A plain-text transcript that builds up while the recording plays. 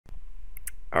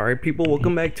Alright people,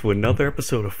 welcome back to another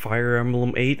episode of Fire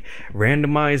Emblem 8,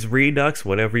 randomized redux,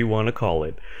 whatever you want to call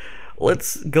it.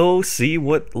 Let's go see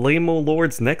what Lamo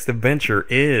Lord's next adventure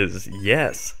is.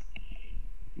 Yes.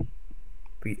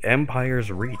 The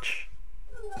Empire's Reach.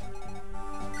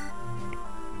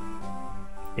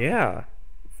 Yeah,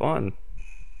 fun.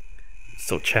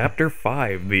 So chapter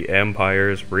 5, The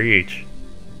Empire's Reach.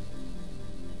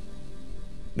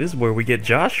 This is where we get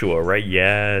Joshua, right?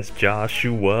 Yes,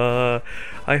 Joshua.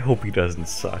 I hope he doesn't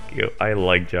suck. I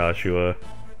like Joshua.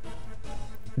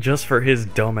 Just for his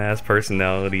dumbass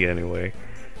personality anyway.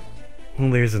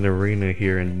 Well, there's an arena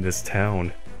here in this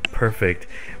town. Perfect.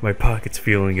 My pocket's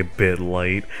feeling a bit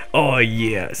light. Oh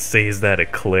yeah, say is that a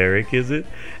cleric, is it?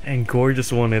 And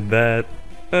Gorgeous wanted that.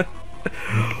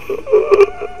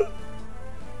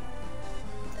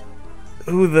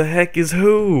 Who the heck is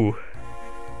who?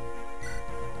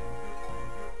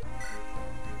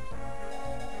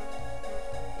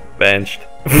 Benched.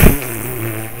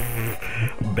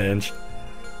 Benched.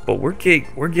 But we're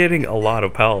getting a lot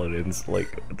of paladins.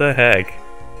 Like, what the heck?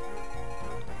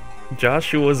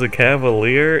 Joshua's a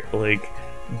cavalier? Like,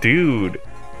 dude.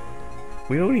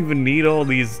 We don't even need all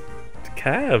these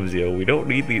calves, yo. We don't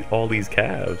need all these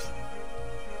calves.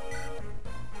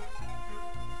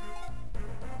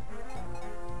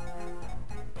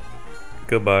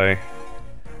 Goodbye.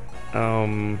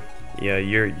 Yeah,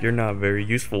 you're not very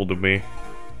useful to me.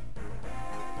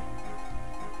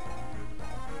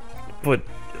 But,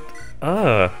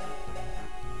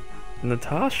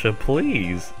 Natasha,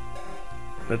 please.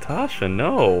 Natasha,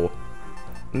 no.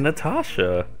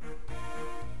 Natasha.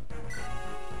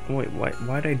 Wait,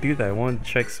 why'd I do that? I wanted to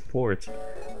check supports.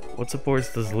 What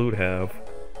supports does Loot have?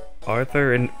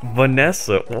 Arthur and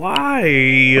Vanessa.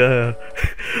 Why?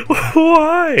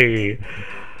 Why?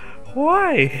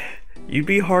 Why? You'd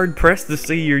be hard pressed to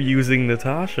say you're using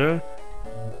Natasha.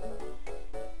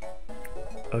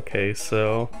 Okay,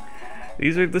 so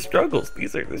these are the struggles.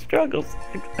 These are the struggles.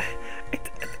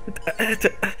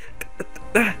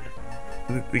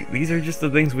 These are just the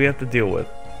things we have to deal with.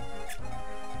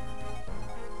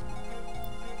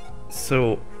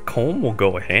 So Colm will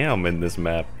go ham in this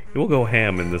map. He will go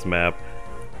ham in this map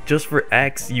just for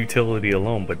axe utility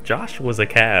alone. But Joshua's a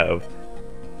cav.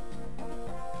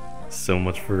 So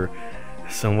much for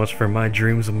my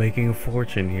dreams of making a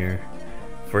fortune here.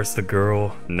 First the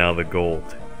girl, now the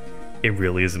gold. It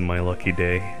really isn't my lucky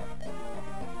day.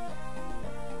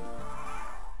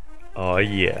 Oh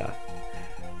yeah.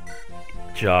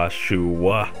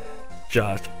 Joshua.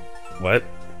 What?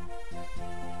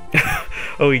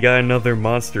 Oh, we got another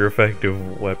monster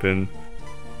effective weapon.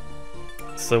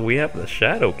 So we have the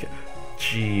shadow.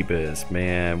 Jeebus,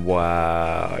 man.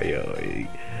 Wow. Yo.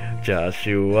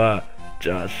 Joshua.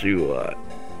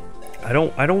 I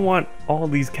don't want all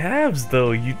these calves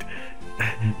though.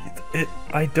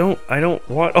 I don't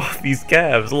want all these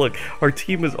calves. Look, our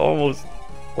team is almost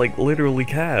like literally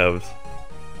calves.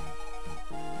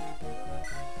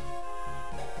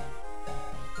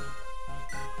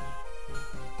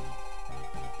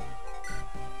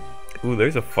 Ooh,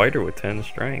 there's a fighter with 10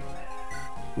 strength.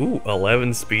 Ooh,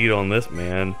 11 speed on this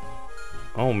man.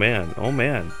 Oh man, oh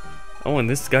man. Oh, and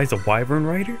this guy's a wyvern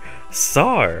rider?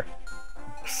 Sar,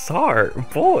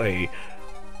 boy.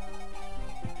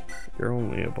 You're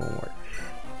only a bulwark.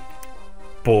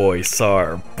 Boy,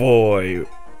 Sar, boy.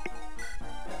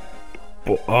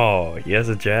 Oh, he has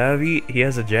a Javi. He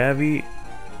has a Javi.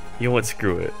 You know what?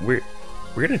 Screw it. We're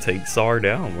gonna take Sar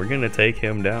down. We're gonna take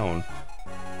him down.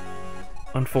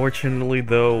 Unfortunately,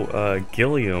 though,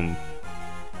 Gilliam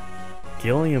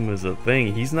is a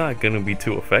thing. He's not gonna be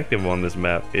too effective on this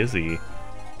map, is he?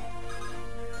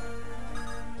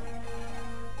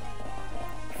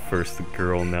 First the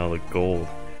girl, now the gold.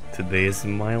 Today is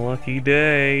my lucky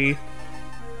day.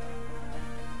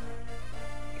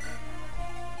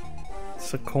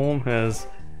 So Colm has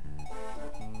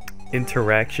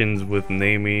interactions with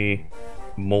Nami,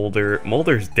 Mulder.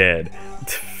 Mulder's dead.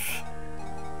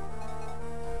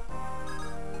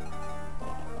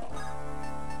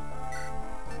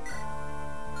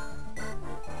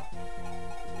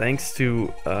 Thanks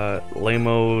to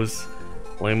Lamo's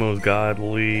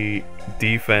godly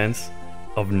defense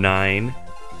of 9.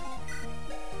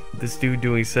 This dude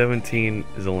doing 17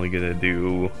 is only gonna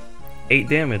do 8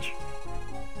 damage,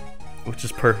 which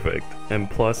is perfect. And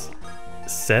plus,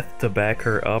 Seth to back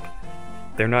her up.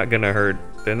 They're not gonna hurt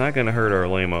our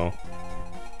Lamo.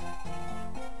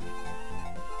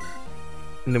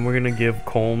 And then we're gonna give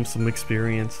Colm some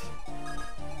experience,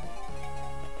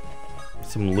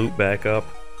 some loot backup.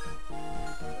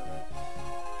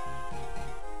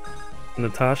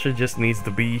 Natasha just needs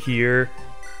to be here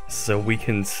so we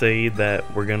can say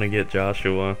that we're gonna get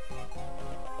Joshua.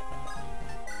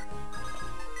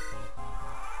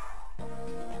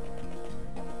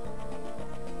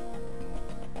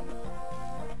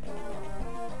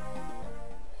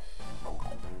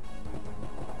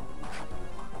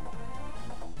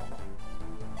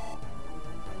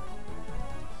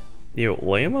 Yo,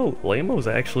 Lamo's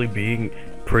actually being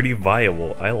pretty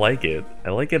viable. I like it.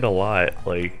 I like it a lot.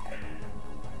 Like,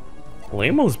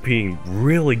 Lamo's being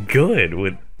really good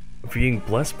with being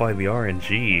blessed by the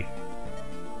RNG.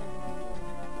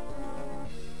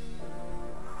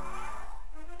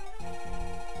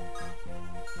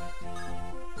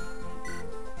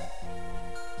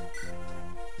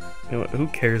 You know what, who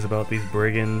cares about these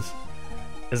brigands?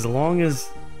 As long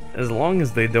as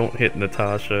they don't hit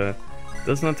Natasha.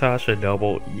 Does Natasha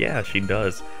double? Yeah, she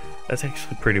does. That's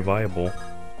actually pretty viable.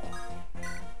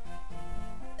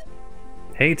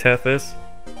 Hey Tethys,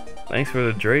 thanks for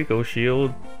the Draco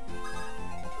shield.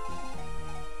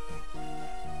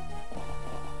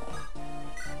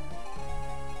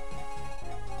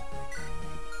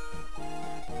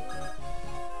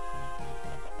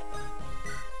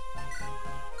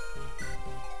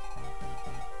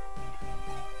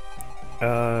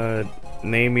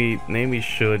 Naomi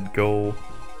should go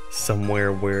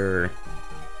somewhere where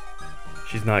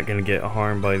she's not gonna get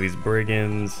harmed by these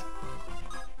brigands.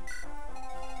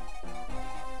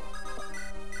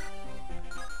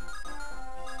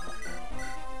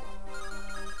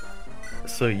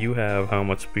 So you have how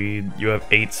much speed? You have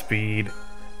 8 speed.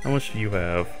 How much do you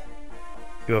have?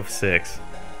 You have 6.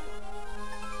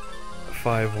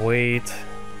 5 weight.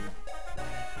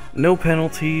 No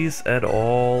penalties at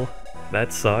all.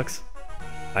 That sucks.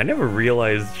 I never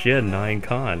realized she had 9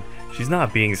 con. She's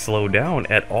not being slowed down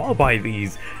at all by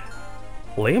these.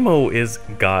 Lamo is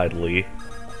godly.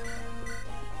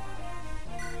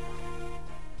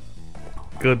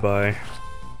 Goodbye.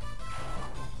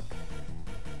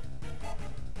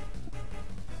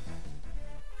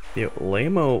 Yo,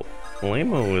 Lamo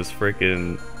is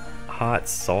freaking hot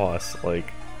sauce,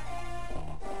 like.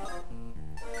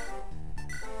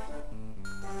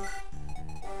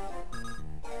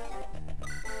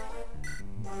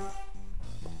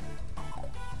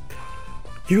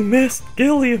 You missed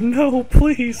Gilliam, no,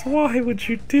 please, why would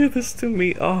you do this to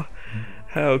me? Oh,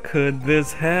 how could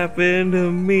this happen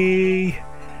to me?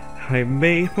 I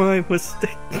made my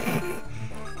mistake.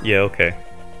 Yeah, okay.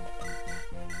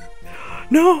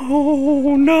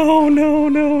 No, no, no,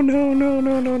 no, no, no, no,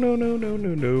 no, no, no, no, no,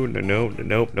 no, no, no,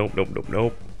 nope, nope, nope, nope,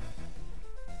 nope.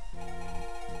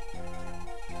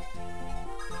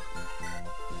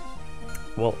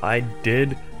 Well, I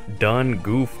did done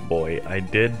goof, boy. I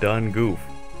did done goof.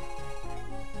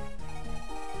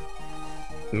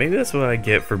 Maybe that's what I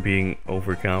get for being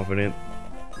overconfident.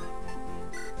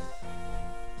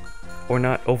 Or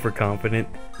not overconfident,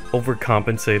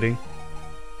 overcompensating.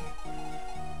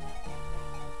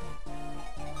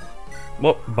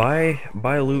 Well, buy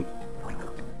loot.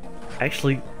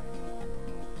 Actually,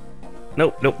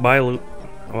 nope, buy loot.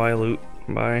 Buy loot.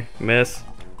 Buy, miss.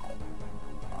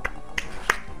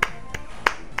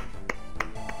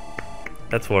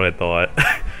 That's what I thought.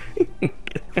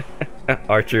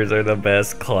 Archers are the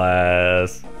best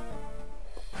class.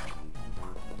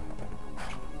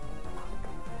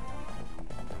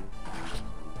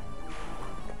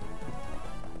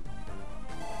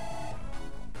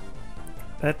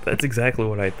 That's exactly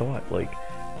what I thought. Like,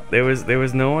 there was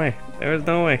no way. There was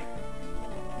no way.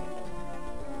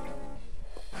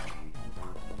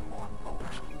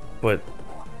 But,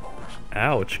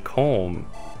 ouch, Calm.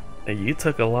 You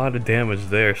took a lot of damage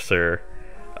there, sir.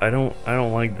 I don't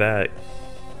like that.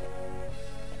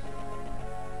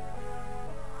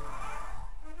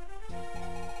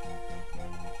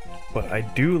 But I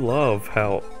do love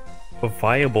how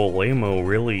viable Lamo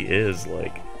really is.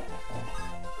 Like,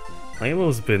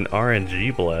 Lamo's been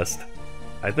RNG blessed.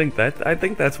 I think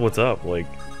that's what's up. Like,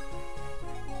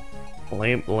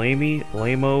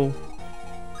 Lamo,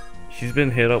 she's been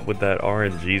hit up with that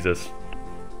RNGesus.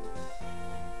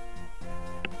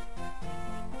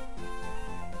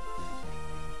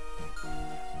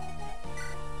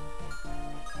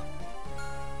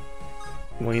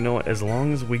 Well, you know what? As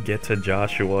long as we get to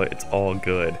Joshua, it's all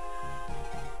good.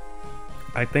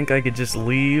 I think I could just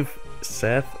leave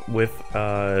Seth with,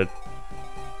 I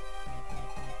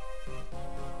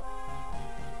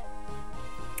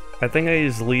think I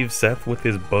just leave Seth with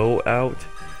his bow out,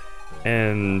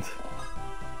 and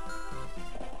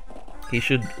he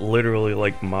should literally,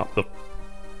 like, mop the...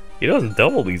 He doesn't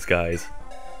double these guys.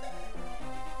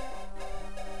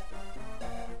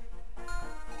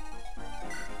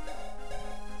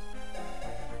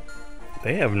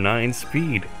 They have 9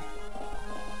 speed.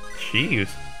 Jeez.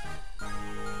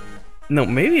 No,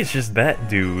 maybe it's just that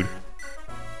dude.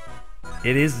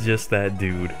 It is just that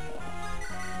dude.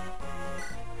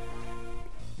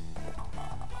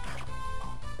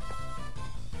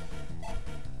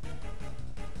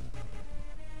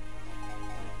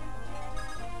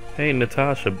 Hey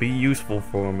Natasha, be useful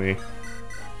for me.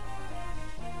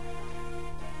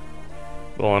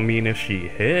 Well, I mean, if she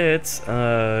hits,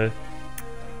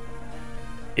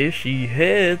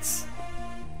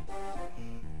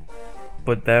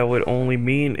 but that would only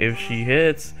mean if she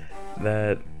hits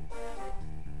that.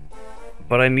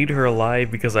 But I need her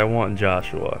alive because I want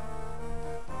Joshua.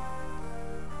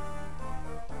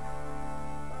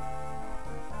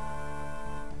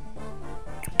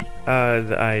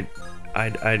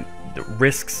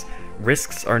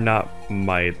 Risks are not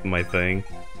my thing.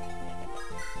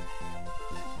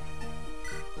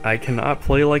 I cannot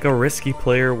play like a risky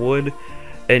player would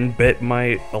and bet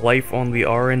my life on the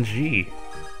RNG.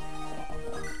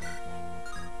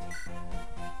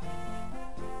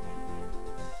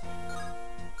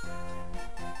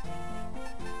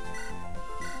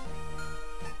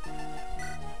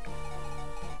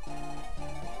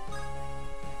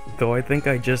 Though I think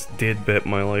I just did bet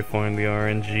my life on the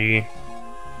RNG.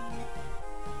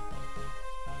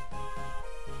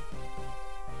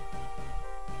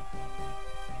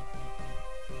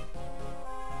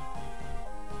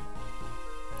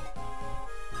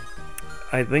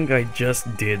 I think I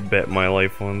just did bet my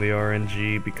life on the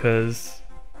RNG because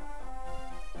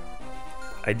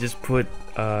I just put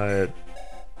I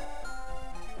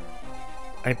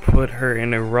put her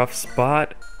in a rough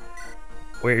spot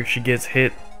where if she gets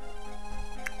hit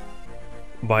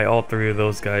by all 3 of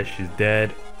those guys, she's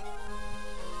dead.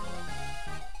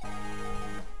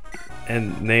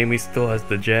 And Naomi still has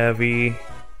the Javi.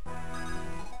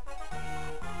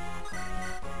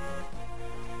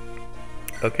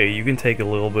 Okay, you can take a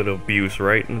little bit of abuse,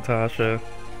 right, Natasha?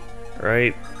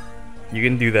 Right? You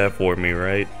can do that for me,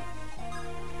 right?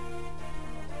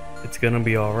 It's gonna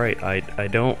be alright. I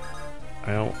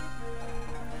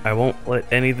won't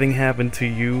let anything happen to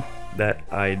you that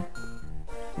I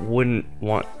wouldn't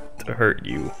want to hurt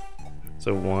you.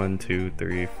 So 1, 2,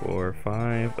 3, 4,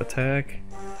 5 attack.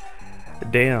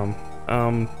 Damn.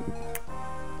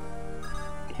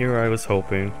 Here I was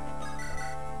hoping.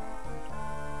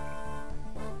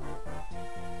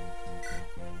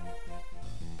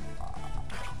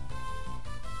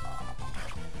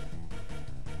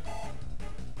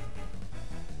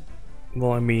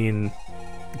 Well, I mean,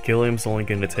 Gilliam's only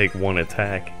gonna take 1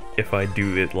 attack if I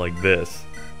do it like this.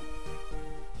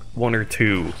 1 or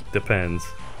 2, depends.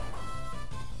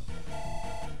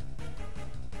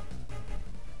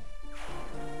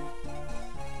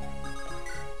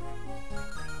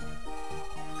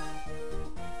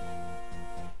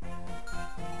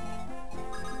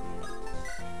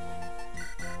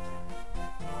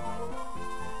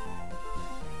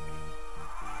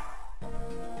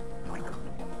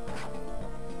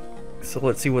 So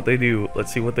let's see what they do.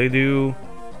 Let's see what they do.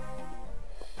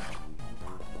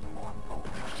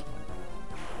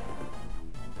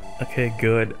 Okay,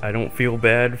 good. I don't feel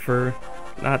bad for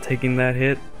not taking that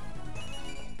hit.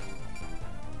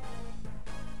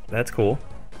 That's cool.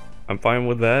 I'm fine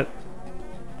with that.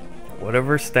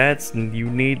 Whatever stats you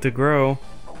need to grow.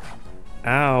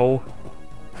 Ow.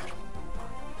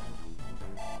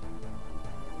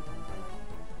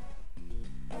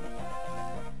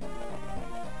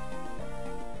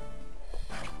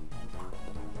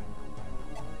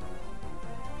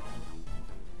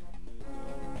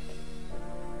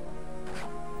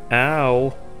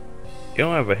 Ow. You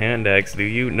don't have a hand axe, do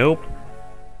you? Nope.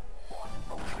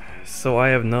 So I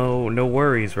have no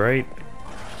worries, right?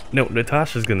 No,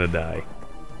 Natasha's gonna die.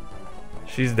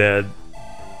 She's dead.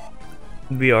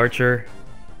 The archer.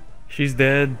 She's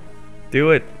dead.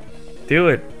 Do it. Do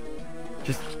it.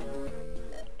 Just...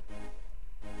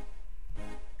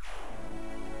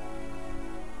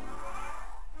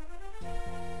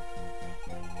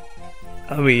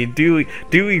 I mean, do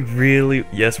we really?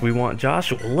 Yes, we want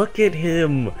Joshua. Look at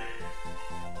him.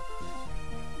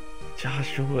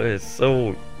 Joshua is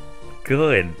so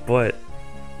good, but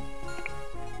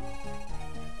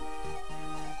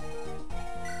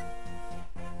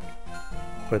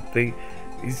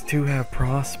these two have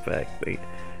prospect.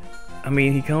 I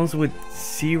mean, he comes with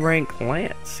C rank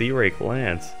lance,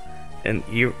 and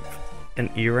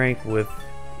E rank with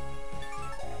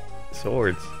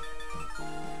swords.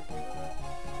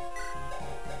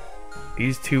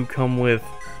 These two come with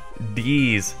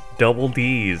D's, double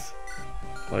D's.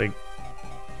 Like,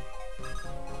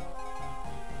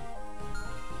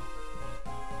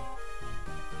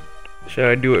 Should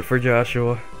I do it for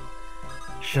Joshua?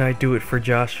 Should I do it for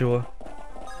Joshua?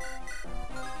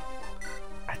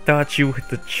 I thought you were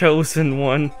the chosen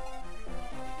one.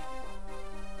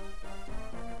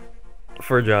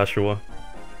 For Joshua.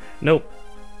 Nope.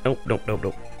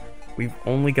 Nope. We've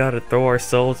only got to throw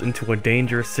ourselves into a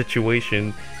dangerous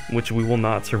situation in which we will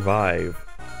not survive.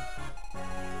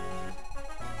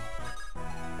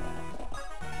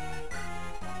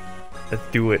 Let's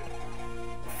do it.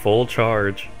 Full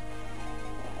charge.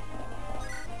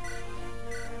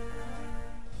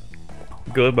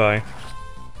 Goodbye.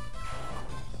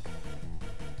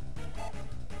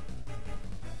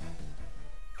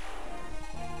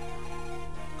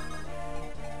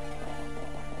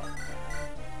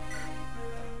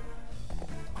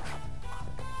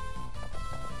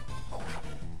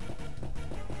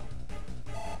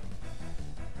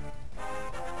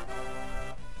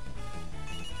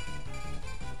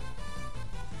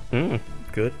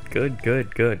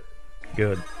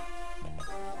 Good.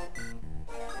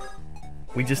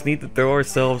 We just need to throw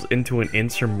ourselves into an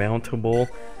insurmountable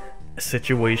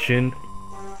situation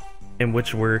in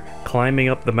which we're climbing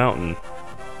up the mountain.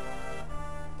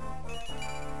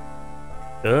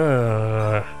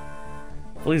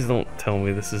 Please don't tell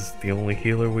me this is the only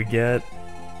healer we get.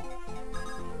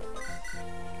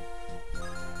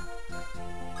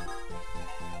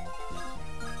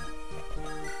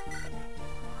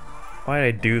 Why'd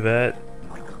I do that?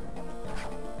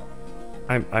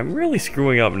 I'm really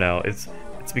screwing up now. It's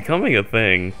becoming a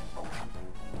thing.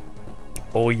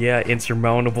 Oh yeah,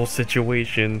 insurmountable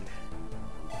situation.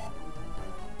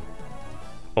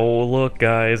 Oh look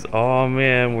guys, oh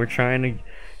man, we're trying to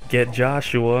get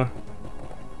Joshua.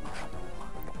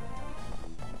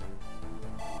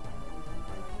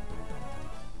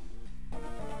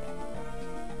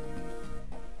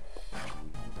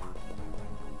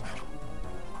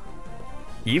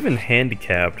 Even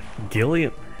handicapped,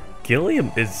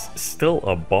 Gilliam is still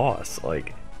a boss,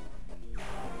 like.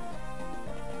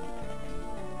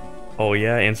 Oh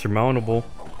yeah, insurmountable.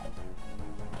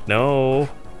 No,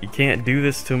 you can't do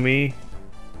this to me.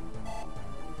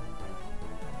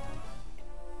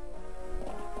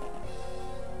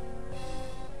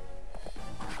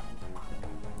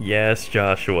 Yes,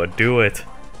 Joshua, do it.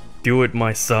 Do it,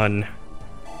 my son.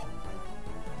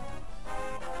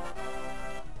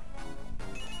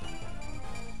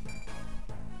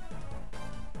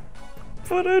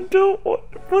 But I don't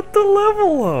want to put the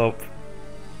level up.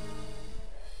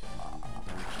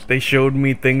 They showed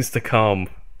me things to come.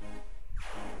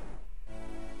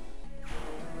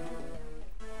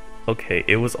 Okay,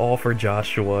 it was all for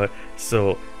Joshua,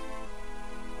 so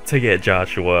to get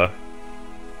Joshua.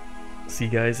 See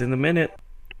you guys in a minute.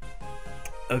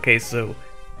 Okay, so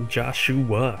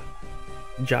Joshua.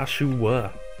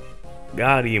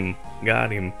 Got him.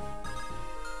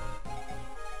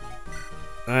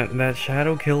 That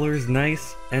Shadow Killer is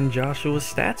nice, and Joshua's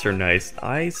stats are nice.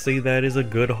 I say that is a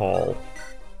good haul.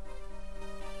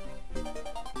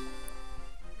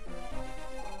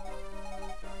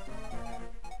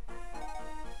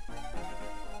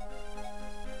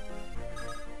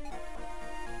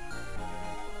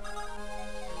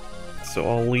 So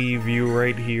I'll leave you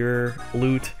right here,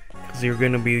 Loot, because you're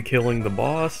gonna be killing the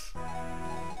boss.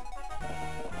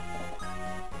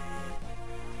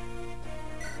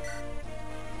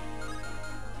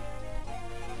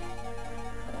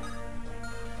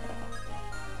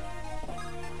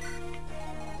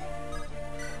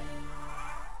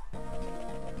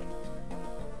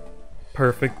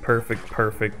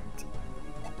 Perfect.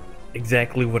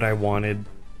 Exactly what I wanted.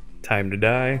 Time to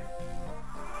die.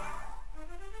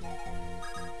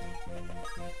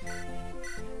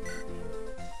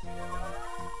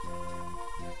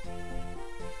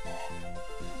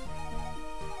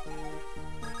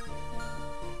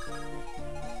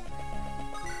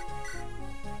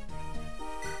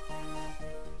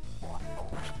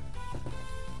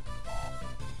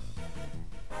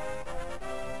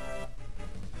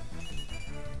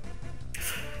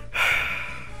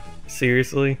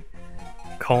 Seriously?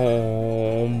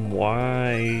 Calm,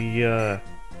 why,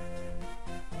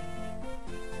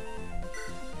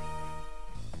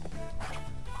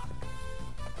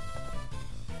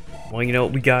 Well, you know,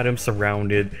 we got him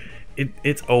surrounded.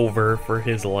 It's over for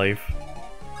his life.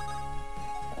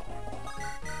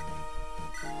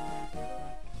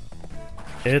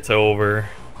 It's over.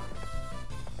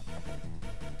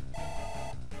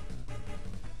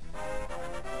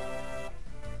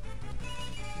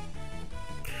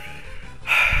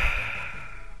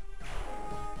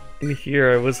 And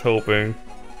here I was hoping.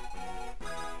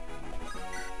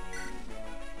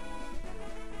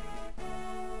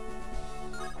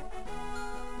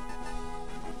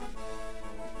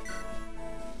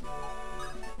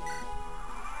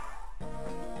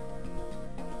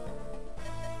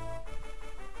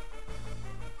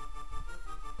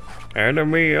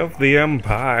 Enemy of the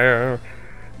Empire.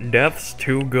 Death's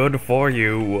too good for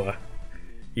you.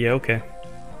 Yeah, okay.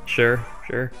 Sure.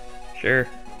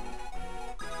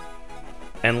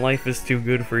 And life is too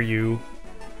good for you.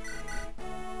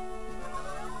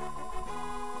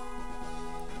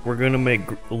 We're gonna make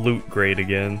loot great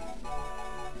again.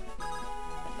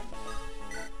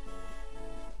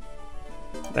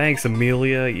 Thanks,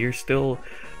 Amelia. You're still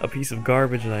a piece of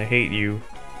garbage and I hate you.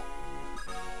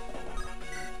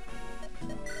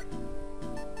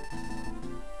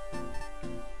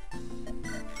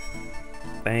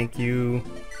 Thank you.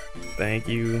 Thank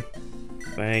you.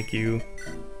 Thank you.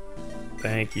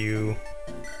 Thank you.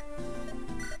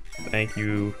 Thank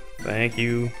you. Thank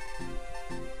you.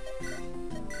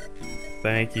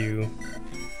 Thank you.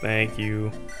 Thank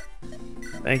you.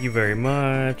 Thank you very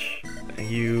much.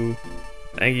 Thank you.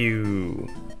 Thank you.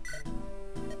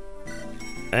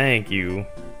 Thank you.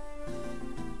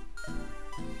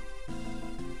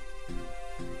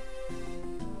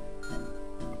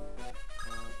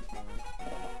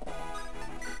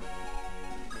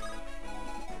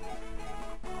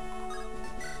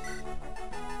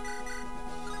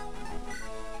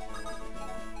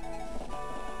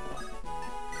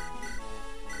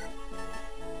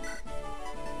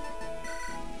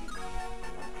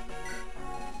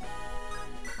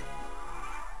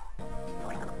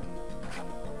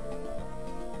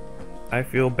 I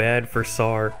feel bad for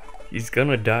Sar. He's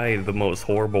gonna die the most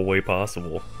horrible way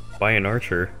possible. By an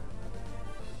archer.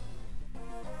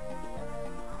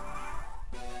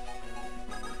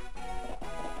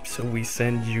 So we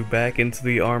send you back into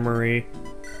the armory.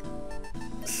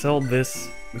 Sell this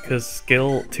because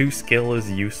 2 skill is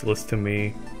useless to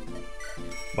me.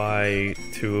 Buy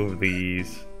 2 of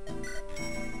these.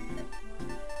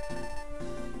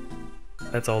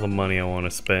 That's all the money I want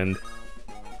to spend.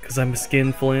 Cause I'm a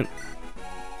skinflint.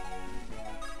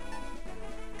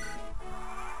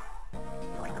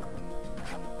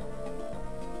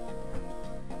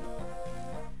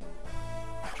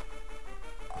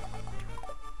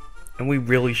 And we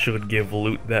really should give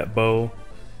Loot that bow.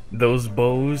 Those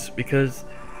bows, because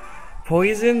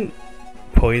poison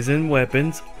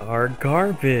weapons are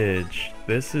garbage.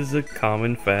 This is a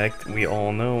common fact we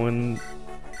all know and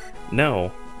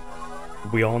know.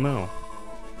 We all know.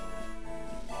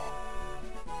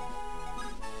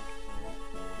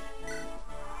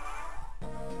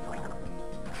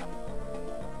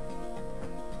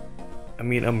 I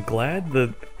mean, I'm glad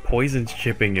the poison's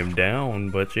chipping him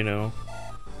down, but you know,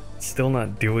 it's still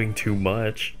not doing too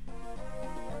much.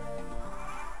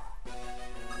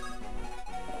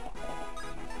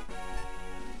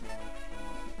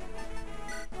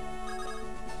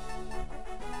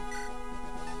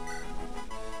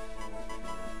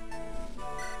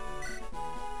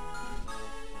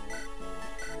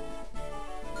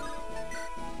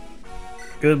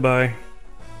 Goodbye.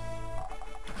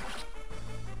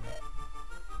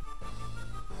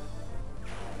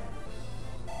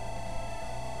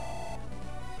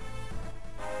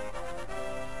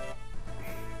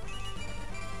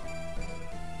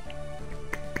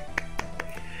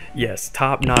 Yes,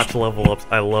 top-notch level ups.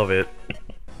 I love it.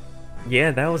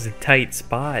 Yeah, that was a tight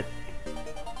spot.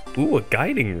 Ooh, a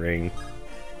guiding ring.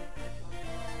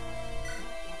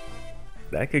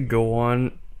 That could go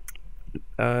on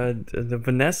the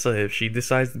Vanessa if she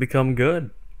decides to become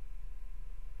good.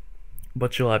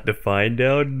 But you'll have to find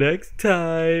out next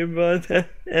time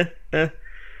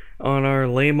on our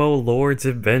Lamo Lord's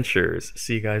Adventures.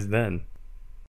 See you guys then.